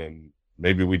Fortune and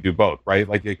maybe we do both, right?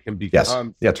 Like it can become. Yes,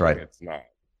 that's right. It's not.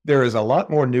 There is a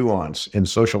lot more nuance in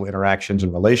social interactions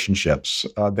and relationships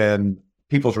than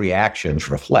people's reactions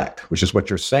reflect, which is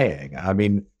what you're saying. I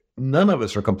mean, none of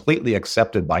us are completely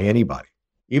accepted by anybody.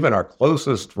 Even our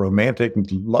closest romantic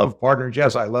love partner,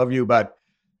 Jess, I love you, but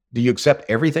do you accept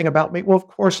everything about me? Well, of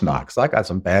course not, because I got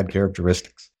some bad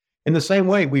characteristics. In the same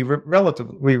way, we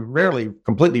rarely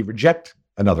completely reject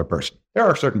another person. There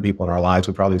are certain people in our lives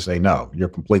who probably say, no, you're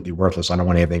completely worthless. I don't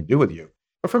want anything to do with you.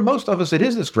 But for most of us, it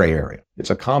is this gray area.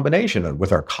 It's a combination of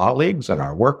with our colleagues and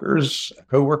our workers,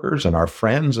 coworkers, and our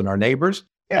friends and our neighbors.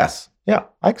 Yes, I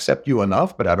accept you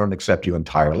enough, but I don't accept you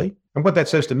entirely. And what that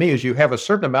says to me is you have a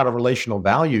certain amount of relational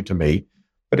value to me,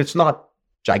 but it's not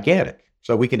gigantic.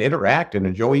 So we can interact and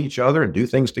enjoy each other and do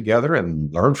things together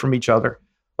and learn from each other.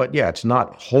 But it's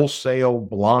not wholesale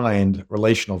blind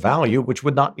relational value, which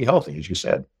would not be healthy, as you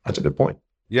said. That's a good point.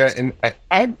 Yeah,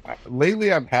 and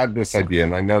lately I've had this idea,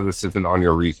 and I know this isn't on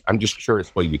your research. I'm just curious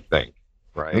what you think,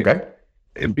 right? Okay.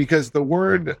 Because the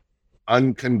word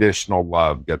unconditional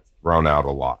love gets thrown out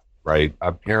a lot, right?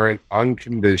 A parent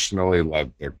unconditionally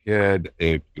loves their kid.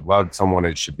 If you love someone,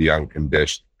 it should be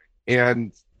unconditional.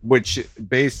 And which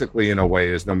basically, in a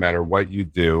way, is no matter what you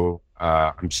do,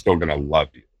 I'm still going to love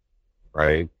you,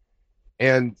 right?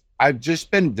 And I've just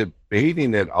been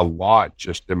debating it a lot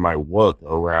just in my work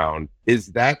around, is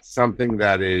that something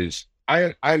that is,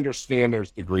 I understand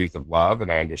there's degrees of love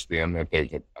and I understand that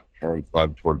there's a parent's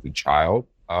love towards the child.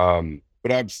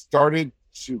 But I've started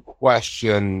to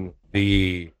question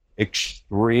the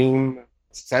extreme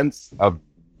sense of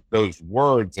those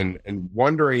words and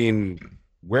wondering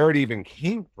where it even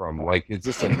came from. Like, is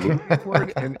this a movie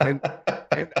word? And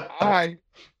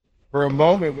for a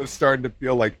moment was starting to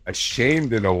feel like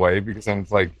ashamed in a way, because I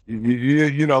was like,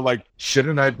 like,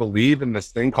 shouldn't I believe in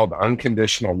this thing called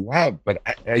unconditional love? But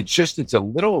it's a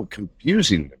little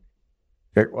confusing to me.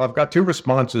 Okay, well, I've got two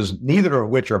responses, neither of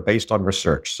which are based on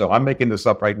research. So I'm making this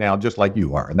up right now, just like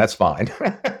you are, and that's fine.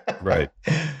 Right.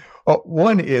 Well,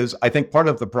 one is, I think part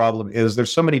of the problem is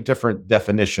there's so many different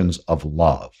definitions of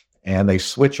love, and they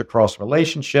switch across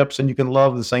relationships, and you can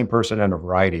love the same person in a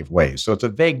variety of ways. So it's a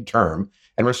vague term,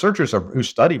 and researchers who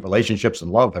study relationships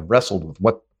and love have wrestled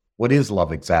with what is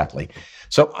love exactly.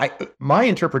 So my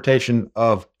interpretation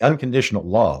of unconditional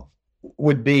love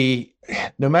would be,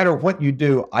 no matter what you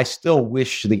do, I still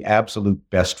wish the absolute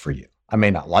best for you. I may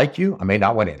not like you. I may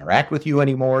not want to interact with you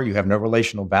anymore. You have no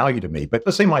relational value to me. But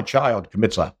let's say my child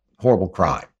commits a horrible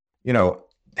crime.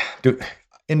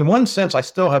 In one sense, I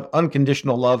still have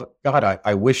unconditional love. God,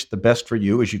 I wish the best for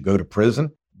you as you go to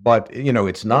prison. But,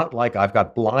 it's not like I've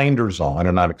got blinders on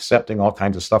and I'm accepting all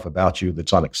kinds of stuff about you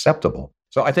that's unacceptable.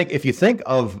 So I think if you think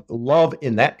of love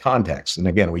in that context, and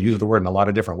again, we use the word in a lot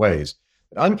of different ways,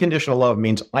 unconditional love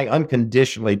means I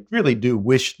unconditionally really do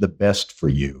wish the best for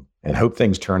you and hope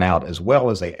things turn out as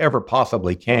well as they ever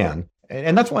possibly can.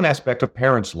 And that's one aspect of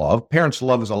parents' love. Parents'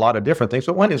 love is a lot of different things.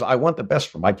 But one is I want the best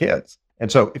for my kids.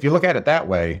 And so if you look at it that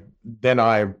way, then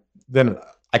I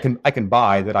can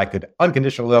buy that I could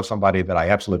unconditionally love somebody that I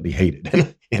absolutely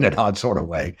hated in an odd sort of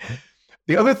way.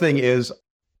 The other thing is,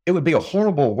 it would be a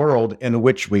horrible world in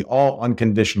which we all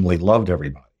unconditionally loved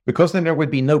everybody, because then there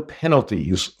would be no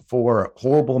penalties for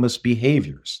horrible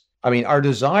misbehaviors. I mean, our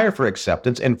desire for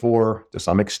acceptance and for, to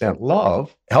some extent,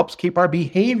 love helps keep our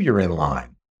behavior in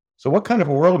line. So what kind of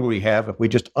a world would we have if we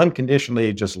just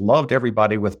unconditionally just loved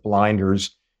everybody with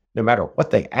blinders, no matter what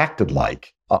they acted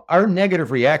like? Our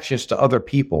negative reactions to other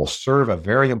people serve a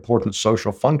very important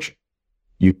social function.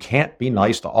 You can't be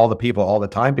nice to all the people all the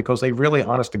time because they really,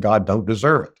 honest to God, don't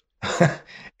deserve it.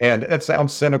 And that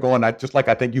sounds cynical. And I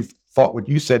think you thought what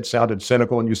you said sounded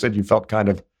cynical, and you said you felt kind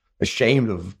of ashamed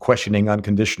of questioning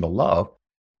unconditional love.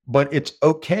 But it's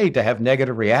okay to have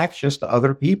negative reactions to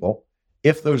other people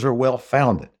if those are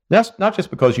well-founded. That's not just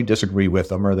because you disagree with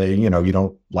them or you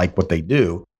don't like what they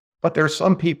do, but there are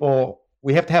some people,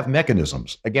 we have to have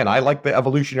mechanisms. Again, I like the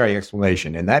evolutionary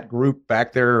explanation. In that group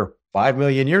back there 5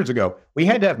 million years ago, we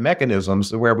had to have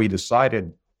mechanisms where we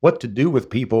decided what to do with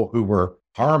people who were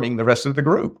harming the rest of the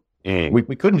group.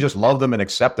 We couldn't just love them and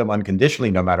accept them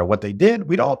unconditionally no matter what they did.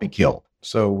 We'd all be killed.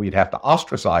 So we'd have to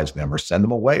ostracize them or send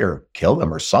them away or kill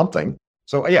them or something.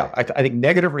 So yeah, I think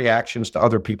negative reactions to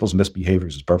other people's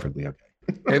misbehaviors is perfectly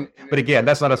okay. But again,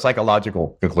 that's not a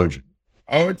psychological conclusion.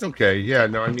 Oh, it's okay. Yeah,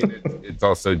 no, I mean, it's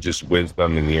also just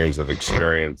wisdom and years of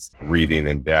experience, reading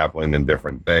and dabbling in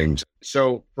different things.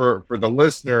 So for the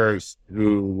listeners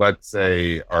who, let's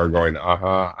say, are going,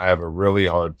 I have a really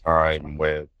hard time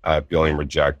with feeling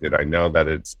rejected. I know that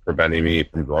it's preventing me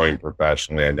from growing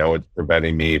professionally. I know it's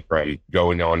preventing me from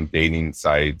going on dating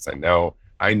sites. I know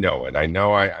it. I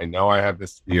know I have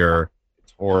this fear.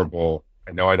 It's horrible.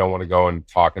 I know I don't want to go and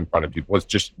talk in front of people. It's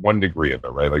just one degree of it,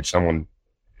 right? Like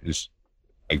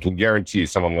I can guarantee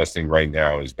someone listening right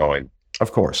now is going,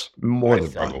 of course, more than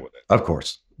struggle with it. Of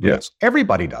course. Yes.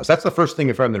 Everybody does. That's the first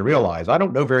thing for them to realize. I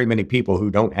don't know very many people who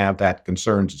don't have that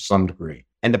concern to some degree.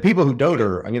 And the people who don't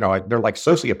are, they're like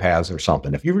sociopaths or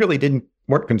something. If you really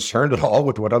weren't concerned at all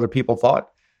with what other people thought,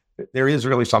 there is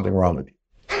really something wrong with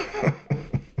you.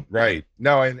 Right.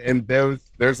 No, and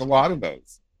there's a lot of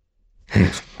those.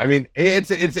 I mean,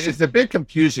 it's a bit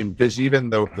confusing because even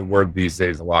though the word these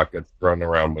days a lot gets thrown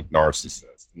around with narcissist,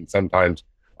 and sometimes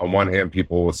on one hand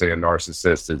people will say a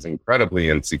narcissist is incredibly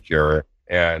insecure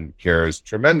and cares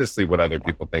tremendously what other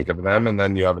people think of them, and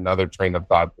then you have another train of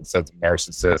thought that says a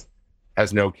narcissist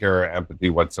has no care or empathy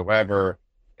whatsoever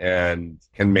and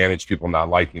can manage people not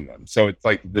liking them. So it's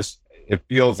like this. It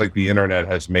feels like the internet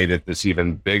has made it this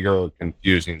even bigger,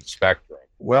 confusing spectrum.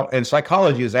 Well, and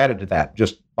psychology has added to that,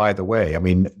 just by the way. I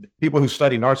mean, people who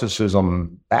study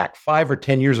narcissism back 5 or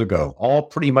 10 years ago all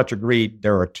pretty much agreed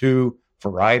there are two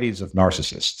varieties of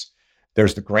narcissists.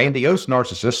 There's the grandiose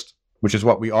narcissist, which is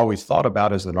what we always thought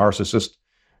about as the narcissist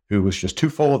who was just too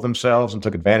full of themselves and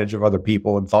took advantage of other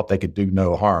people and thought they could do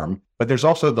no harm. But there's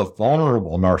also the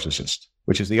vulnerable narcissist,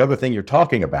 which is the other thing you're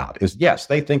talking about, is yes,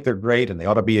 they think they're great and they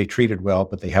ought to be treated well,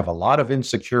 but they have a lot of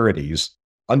insecurities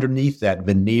underneath that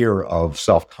veneer of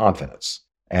self-confidence.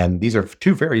 And these are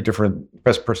two very different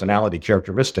personality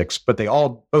characteristics, but they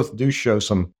both do show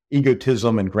some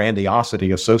egotism and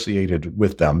grandiosity associated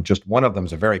with them. Just one of them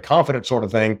is a very confident sort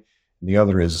of thing, and the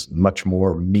other is much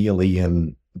more mealy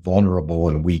and vulnerable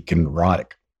and weak and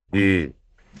neurotic.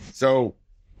 So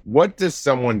What does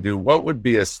someone do? What would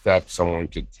be a step someone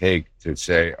could take to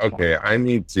say, okay, I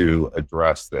need to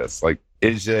address this? Like,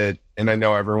 is it, and I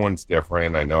know everyone's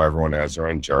different. I know everyone has their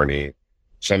own journey.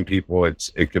 Some people,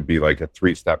 it could be like a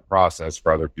 3-step process.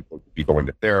 For other people, it could be going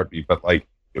to therapy. But like,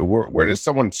 where does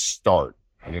someone start?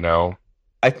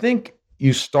 I think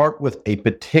you start with a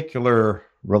particular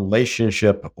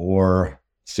relationship or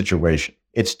situation.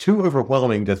 It's too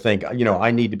overwhelming to think,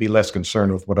 I need to be less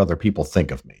concerned with what other people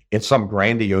think of me in some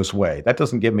grandiose way. That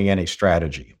doesn't give me any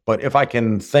strategy. But if I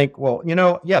can think, well,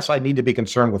 yes, I need to be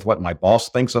concerned with what my boss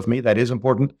thinks of me. That is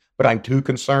important, but I'm too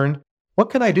concerned. What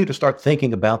can I do to start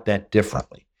thinking about that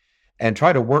differently? And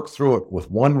try to work through it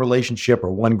with one relationship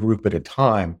or one group at a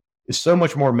time is so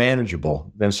much more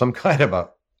manageable than some kind of a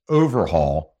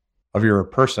overhaul of your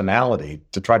personality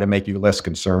to try to make you less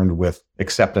concerned with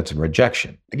acceptance and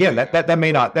rejection. Again, that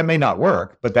may not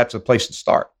work, but that's a place to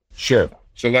start. Sure.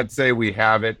 So let's say we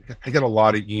have it. I get a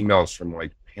lot of emails from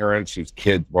like parents whose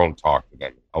kids won't talk to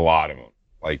them. A lot of them.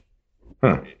 Like,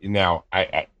 now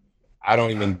I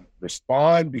don't even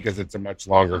respond because it's a much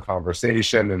longer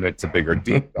conversation and it's a bigger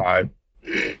deep dive.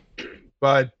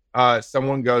 But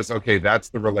someone goes, okay, that's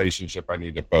the relationship I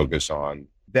need to focus on.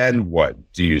 Then what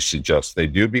do you suggest they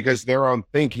do? Because their own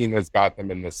thinking has got them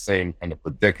in the same kind of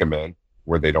predicament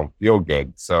where they don't feel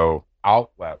good. So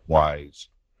outlet-wise,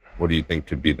 what do you think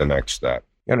could be the next step?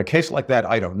 In a case like that,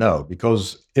 I don't know,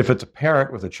 because if it's a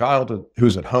parent with a child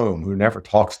who's at home who never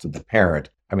talks to the parent,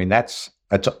 I mean, that's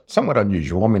somewhat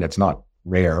unusual. I mean, it's not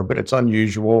rare, but it's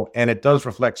unusual. And it does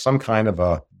reflect some kind of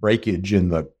a breakage in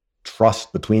the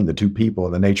trust between the two people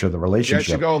and the nature of the relationship.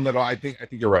 Yeah, I should go a little, I think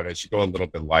you're right. I should go a little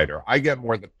bit lighter. I get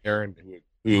more the parent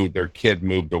who their kid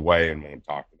moved away and won't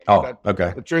talk to them.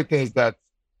 Okay. The truth is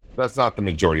that's not the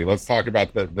majority. Let's talk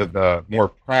about the more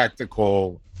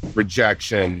practical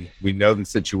rejection. We know the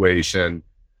situation.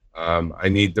 I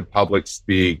need to public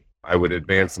speak. I would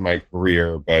advance in my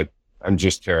career, but I'm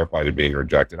just terrified of being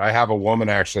rejected. I have a woman,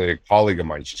 actually, a colleague of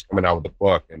mine, she's coming out with a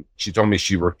book, and she told me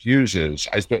she refuses.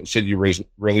 I said, you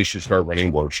really should start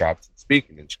running workshops and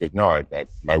speaking. And she goes, no,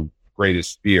 my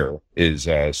greatest fear is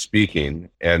speaking,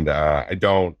 and I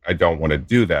don't want to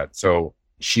do that. So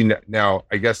now,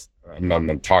 I guess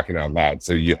I'm talking out loud.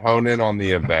 So you hone in on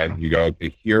the event. You go,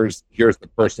 okay, here's the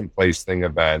person, place, thing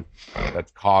event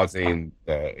that's causing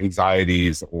the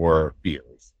anxieties or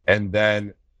fears. And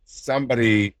then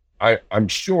somebody, I'm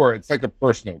sure it's like a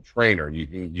personal trainer.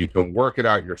 You can work it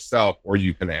out yourself, or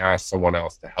you can ask someone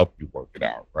else to help you work it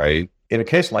out, right? In a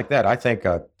case like that, I think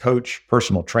a coach,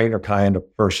 personal trainer kind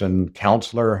of person,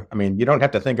 counselor, I mean, you don't have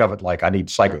to think of it like I need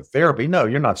psychotherapy. No,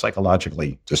 you're not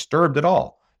psychologically disturbed at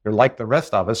all. You're like the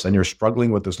rest of us and you're struggling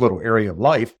with this little area of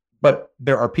life. But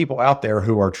there are people out there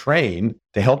who are trained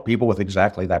to help people with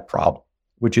exactly that problem,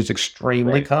 which is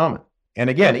extremely common. And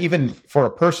again, even for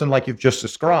a person like you've just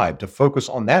described, to focus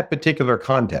on that particular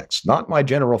context, not my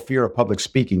general fear of public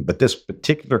speaking, but this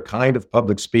particular kind of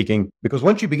public speaking, because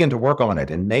once you begin to work on it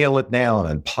and nail it down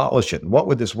and polish it, and what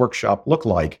would this workshop look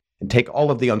like, and take all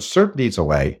of the uncertainties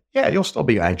away, yeah, you'll still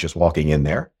be anxious walking in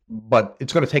there, but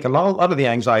it's going to take a lot of the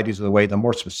anxieties away the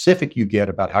more specific you get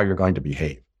about how you're going to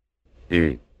behave.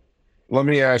 Let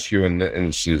me ask you, and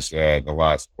this is the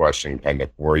last question kind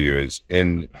of for you, is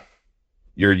in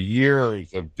your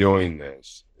years of doing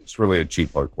this, it's really a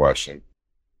two-part question.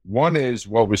 One is,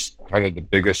 what was kind of the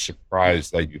biggest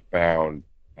surprise that you found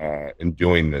in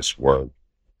doing this work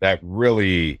that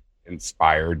really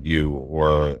inspired you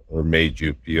or made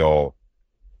you feel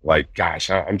like, gosh,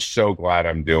 I'm so glad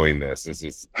I'm doing this. This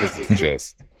is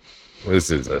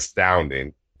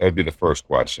astounding. That would be the first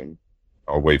question.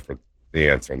 I'll wait for the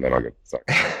answer and then I'll get the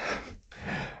second.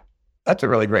 That's a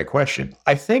really great question.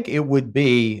 I think it would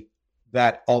be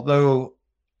that although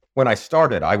when I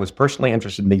started, I was personally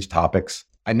interested in these topics,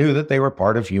 I knew that they were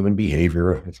part of human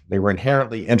behavior. They were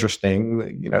inherently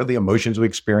interesting, the emotions we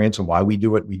experience and why we do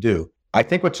what we do. I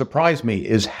think what surprised me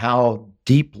is how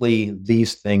deeply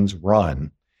these things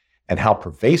run and how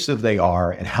pervasive they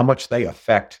are and how much they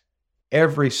affect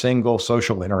every single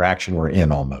social interaction we're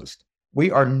in almost.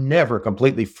 We are never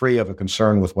completely free of a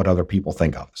concern with what other people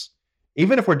think of us.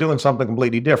 Even if we're doing something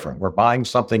completely different, we're buying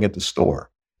something at the store.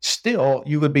 Still,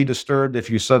 you would be disturbed if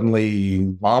you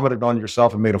suddenly vomited on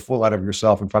yourself and made a fool out of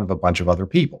yourself in front of a bunch of other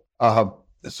people.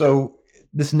 So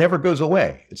this never goes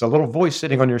away. It's a little voice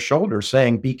sitting on your shoulder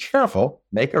saying, be careful,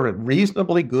 make a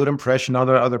reasonably good impression on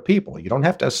other people. You don't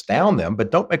have to astound them, but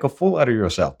don't make a fool out of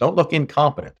yourself. Don't look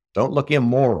incompetent. Don't look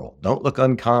immoral. Don't look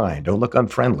unkind. Don't look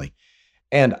unfriendly.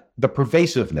 And the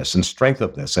pervasiveness and strength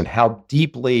of this and how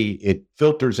deeply it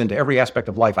filters into every aspect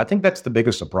of life, I think that's the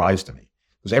biggest surprise to me.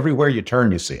 Because everywhere you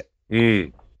turn, you see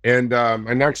it. And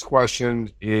my next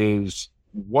question is,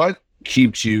 what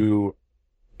keeps you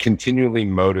continually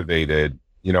motivated,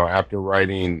 after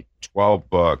writing 12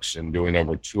 books and doing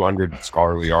over 200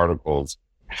 scholarly articles?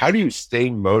 How do you stay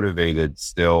motivated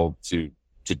still to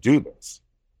do this?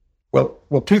 Well,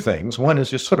 two things. One is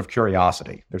just sort of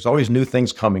curiosity. There's always new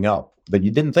things coming up that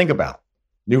you didn't think about,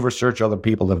 new research other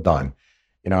people have done.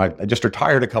 I just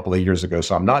retired a couple of years ago,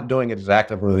 so I'm not doing it as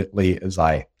actively as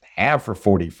I have for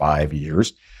 45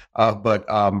 years. But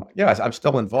I'm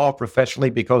still involved professionally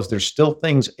because there's still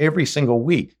things every single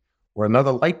week where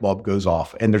another light bulb goes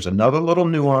off and there's another little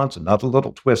nuance, another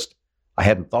little twist I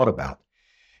hadn't thought about.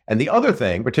 And the other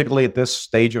thing, particularly at this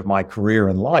stage of my career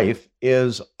in life,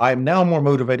 is I'm now more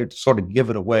motivated to sort of give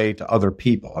it away to other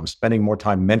people. I'm spending more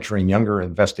time mentoring younger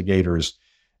investigators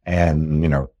and,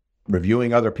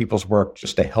 reviewing other people's work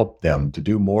just to help them to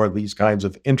do more of these kinds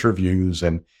of interviews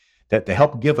and that to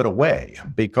help give it away.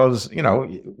 Because,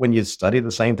 when you study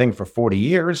the same thing for 40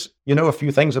 years, you know a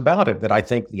few things about it that I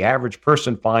think the average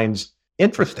person finds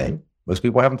interesting. Most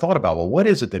people haven't thought about, well, what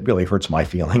is it that really hurts my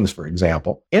feelings, for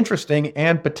example? Interesting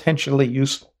and potentially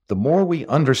useful. The more we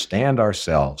understand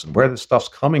ourselves and where this stuff's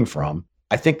coming from,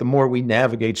 I think the more we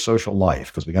navigate social life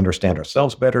because we understand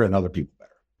ourselves better and other people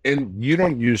better. And you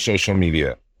don't use social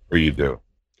media, or you do?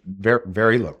 Very,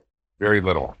 very little. Very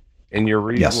little. And your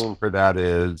reason for that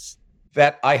is?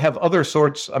 That I have other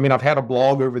sorts. I've had a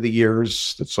blog over the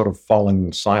years that's sort of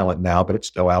fallen silent now, but it's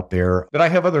still out there. That I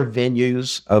have other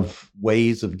venues of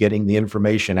ways of getting the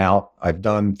information out. I've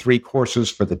done 3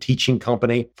 courses for the teaching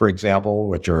company, for example,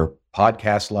 which are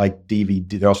podcasts like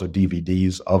DVD. They're also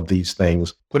DVDs of these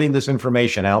things, putting this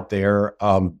information out there.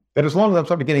 That as long as I'm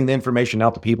sort of getting the information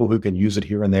out to people who can use it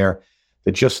here and there,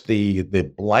 that just the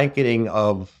blanketing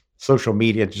of social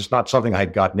media is just not something I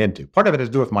had gotten into. Part of it has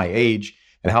to do with my age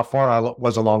and how far I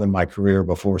was along in my career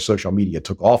before social media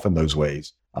took off in those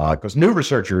ways. Because new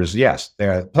researchers, yes,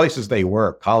 there are places they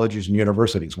work, colleges and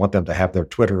universities want them to have their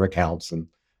Twitter accounts and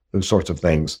those sorts of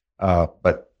things.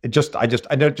 But I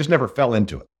just never fell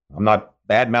into it. I'm not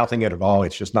bad-mouthing it at all.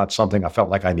 It's just not something I felt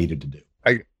like I needed to do.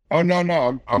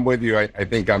 No, I'm with you. I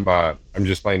think I'm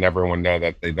just letting everyone know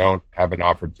that they don't have an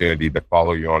opportunity to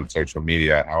follow you on social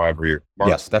media. However,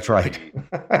 yes, that's right.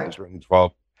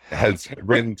 has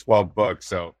written 12 books.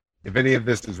 So if any of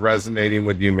this is resonating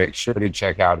with you, make sure to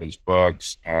check out his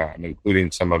books. I'm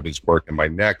including some of his work in my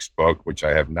next book, which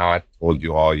I have not told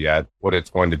you all yet what it's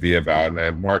going to be about.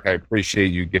 And Mark, I appreciate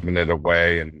you giving it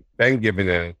away and then giving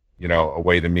it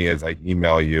away to me as I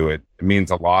email you. It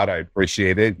means a lot. I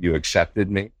appreciate it. You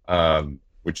accepted me,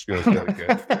 which feels really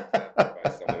good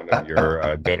by someone of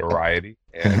your notoriety.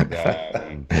 And,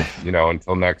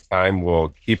 until next time, we'll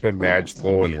keep it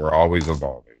magical and we're always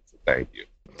evolving. So thank you.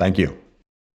 Thank you.